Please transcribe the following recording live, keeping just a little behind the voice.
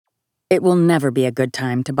It Will Never Be a Good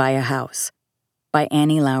Time to Buy a House by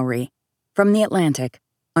Annie Lowrey from The Atlantic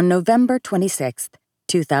on November 26,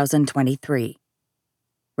 2023.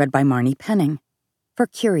 Read by Marnie Penning for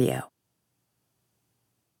Curio.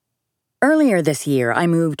 Earlier this year, I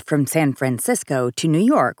moved from San Francisco to New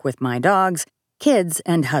York with my dogs, kids,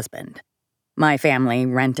 and husband. My family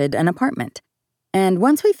rented an apartment, and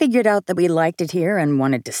once we figured out that we liked it here and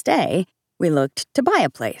wanted to stay, we looked to buy a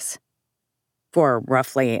place. For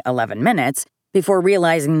roughly 11 minutes, before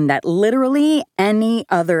realizing that literally any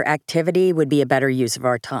other activity would be a better use of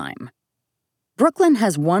our time. Brooklyn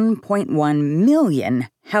has 1.1 million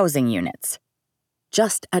housing units.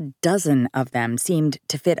 Just a dozen of them seemed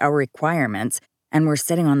to fit our requirements and were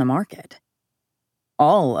sitting on the market.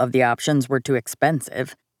 All of the options were too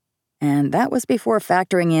expensive, and that was before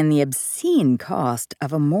factoring in the obscene cost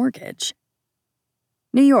of a mortgage.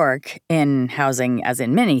 New York, in housing as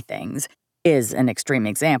in many things, is an extreme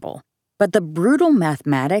example, but the brutal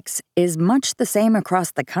mathematics is much the same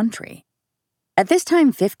across the country. At this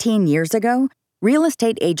time 15 years ago, real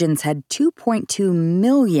estate agents had 2.2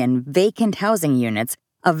 million vacant housing units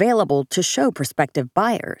available to show prospective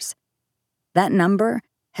buyers. That number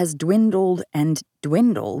has dwindled and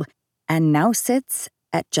dwindled and now sits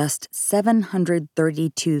at just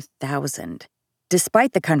 732,000,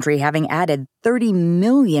 despite the country having added 30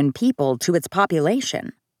 million people to its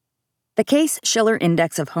population. The Case-Shiller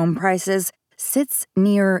Index of Home Prices sits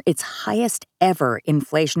near its highest ever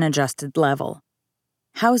inflation-adjusted level.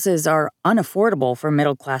 Houses are unaffordable for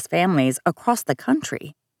middle-class families across the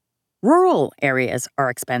country. Rural areas are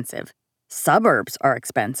expensive. Suburbs are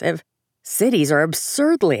expensive. Cities are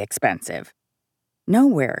absurdly expensive.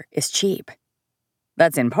 Nowhere is cheap.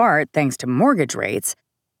 That's in part thanks to mortgage rates.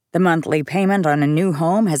 The monthly payment on a new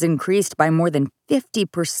home has increased by more than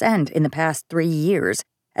 50% in the past 3 years,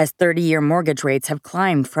 as 30-year mortgage rates have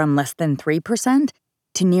climbed from less than 3%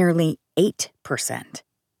 to nearly 8%.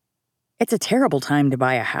 It's a terrible time to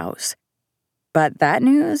buy a house. But that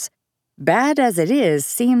news, bad as it is,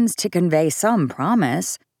 seems to convey some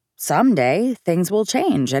promise. Someday, things will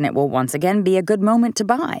change and it will once again be a good moment to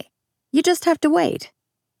buy. You just have to wait.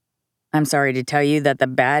 I'm sorry to tell you that the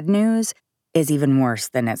bad news is even worse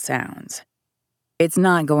than it sounds. It's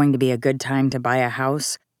not going to be a good time to buy a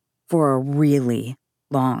house for a really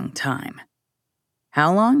long time.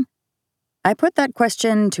 How long? I put that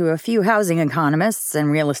question to a few housing economists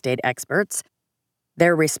and real estate experts.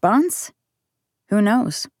 Their response? Who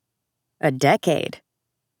knows? A decade.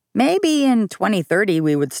 Maybe in 2030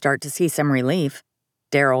 we would start to see some relief,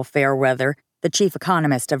 Daryl Fairweather, the chief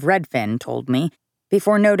economist of Redfin, told me,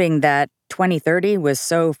 before noting that 2030 was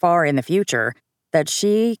so far in the future that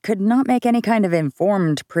she could not make any kind of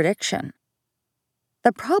informed prediction.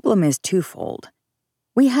 The problem is twofold.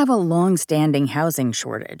 We have a long-standing housing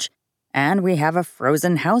shortage, and we have a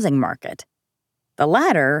frozen housing market. The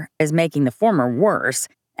latter is making the former worse,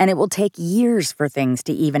 and it will take years for things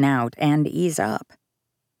to even out and ease up.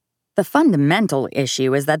 The fundamental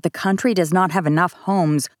issue is that the country does not have enough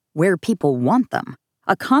homes where people want them,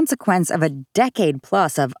 a consequence of a decade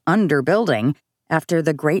plus of underbuilding after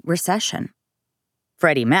the Great Recession.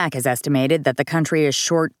 Freddie Mac has estimated that the country is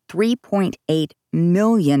short 3.8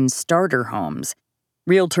 million starter homes.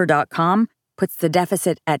 Realtor.com puts the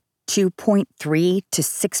deficit at 2.3 to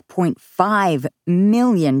 6.5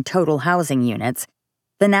 million total housing units.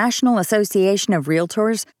 The National Association of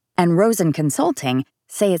Realtors and Rosen Consulting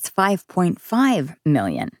say it's 5.5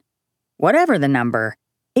 million. Whatever the number,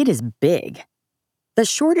 it is big. The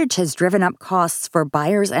shortage has driven up costs for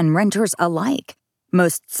buyers and renters alike,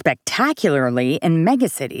 most spectacularly in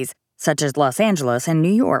megacities such as Los Angeles and New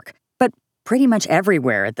York, but pretty much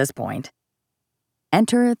everywhere at this point.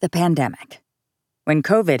 Enter the pandemic. When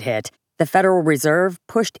COVID hit, the Federal Reserve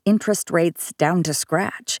pushed interest rates down to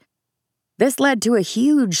scratch. This led to a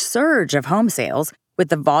huge surge of home sales, with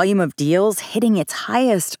the volume of deals hitting its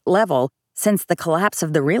highest level since the collapse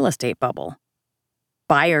of the real estate bubble.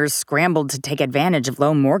 Buyers scrambled to take advantage of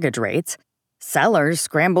low mortgage rates. Sellers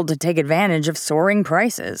scrambled to take advantage of soaring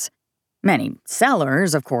prices. Many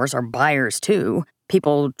sellers, of course, are buyers too.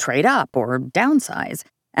 People trade up or downsize,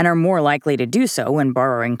 and are more likely to do so when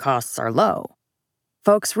borrowing costs are low.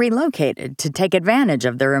 Folks relocated to take advantage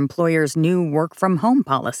of their employer's new work-from-home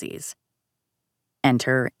policies.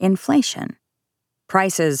 Enter inflation.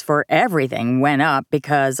 Prices for everything went up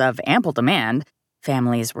because of ample demand,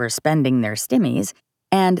 families were spending their stimmies,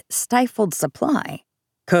 and stifled supply.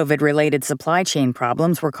 COVID-related supply chain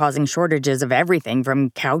problems were causing shortages of everything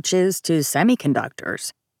from couches to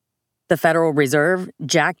semiconductors. The Federal Reserve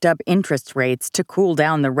jacked up interest rates to cool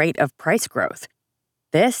down the rate of price growth.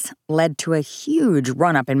 This led to a huge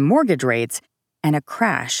run-up in mortgage rates and a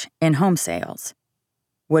crash in home sales.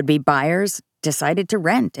 Would-be buyers decided to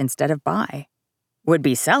rent instead of buy.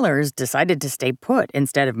 Would-be sellers decided to stay put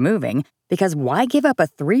instead of moving because why give up a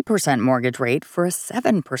 3% mortgage rate for a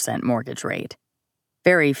 7% mortgage rate?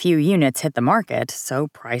 Very few units hit the market, so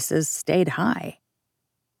prices stayed high.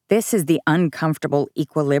 This is the uncomfortable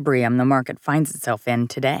equilibrium the market finds itself in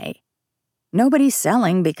today. Nobody's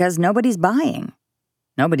selling because nobody's buying.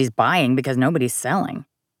 Nobody's buying because nobody's selling.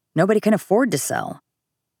 Nobody can afford to sell.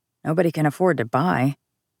 Nobody can afford to buy.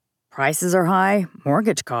 Prices are high,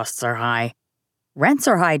 mortgage costs are high. Rents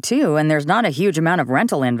are high too, and there's not a huge amount of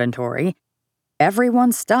rental inventory.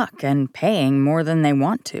 Everyone's stuck and paying more than they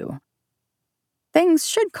want to. Things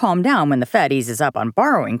should calm down when the Fed eases up on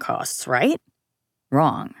borrowing costs, right?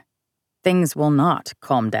 Wrong. Things will not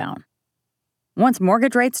calm down. Once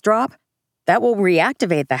mortgage rates drop, that will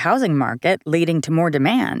reactivate the housing market, leading to more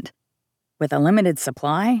demand. With a limited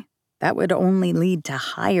supply, that would only lead to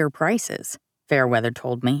higher prices, Fairweather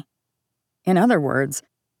told me. In other words,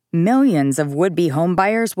 millions of would-be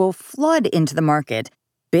homebuyers will flood into the market,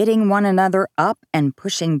 bidding one another up and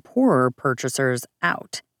pushing poorer purchasers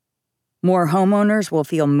out. More homeowners will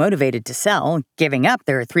feel motivated to sell, giving up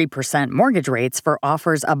their 3% mortgage rates for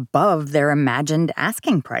offers above their imagined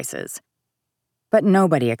asking prices. But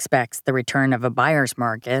nobody expects the return of a buyer's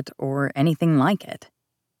market or anything like it.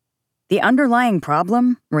 The underlying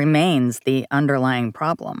problem remains the underlying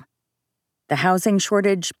problem. The housing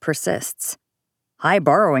shortage persists. High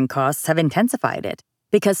borrowing costs have intensified it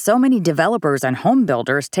because so many developers and home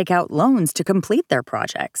builders take out loans to complete their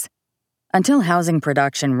projects. Until housing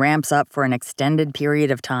production ramps up for an extended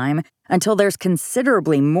period of time, until there's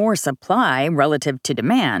considerably more supply relative to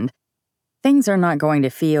demand, things are not going to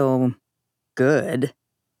feel good.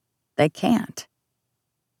 They can't.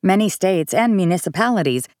 Many states and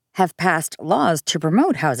municipalities have passed laws to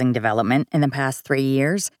promote housing development in the past 3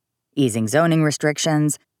 years, easing zoning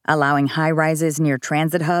restrictions, allowing high-rises near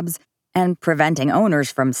transit hubs, and preventing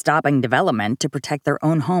owners from stopping development to protect their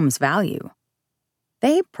own home's value.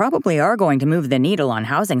 They probably are going to move the needle on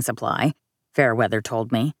housing supply, Fairweather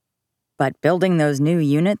told me. But building those new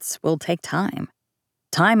units will take time.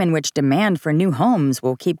 Time in which demand for new homes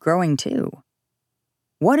will keep growing too.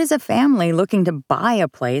 What is a family looking to buy a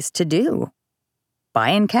place to do? Buy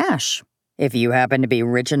in cash, if you happen to be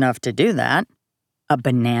rich enough to do that. A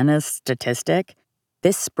bananas statistic: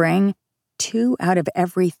 this spring, 2 out of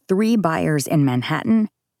every 3 buyers in Manhattan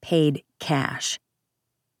paid cash.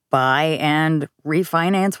 Buy and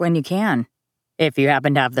refinance when you can, if you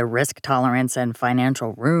happen to have the risk tolerance and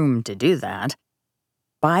financial room to do that.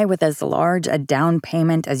 Buy with as large a down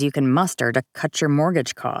payment as you can muster to cut your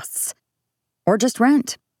mortgage costs. Or just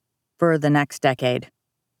rent for the next decade.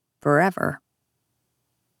 Forever.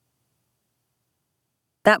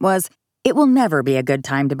 That was It Will Never Be a Good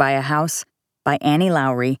Time to Buy a House by Annie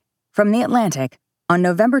Lowrey from The Atlantic on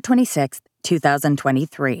November 26,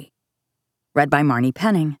 2023. Read by Marnie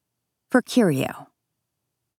Penning for Curio.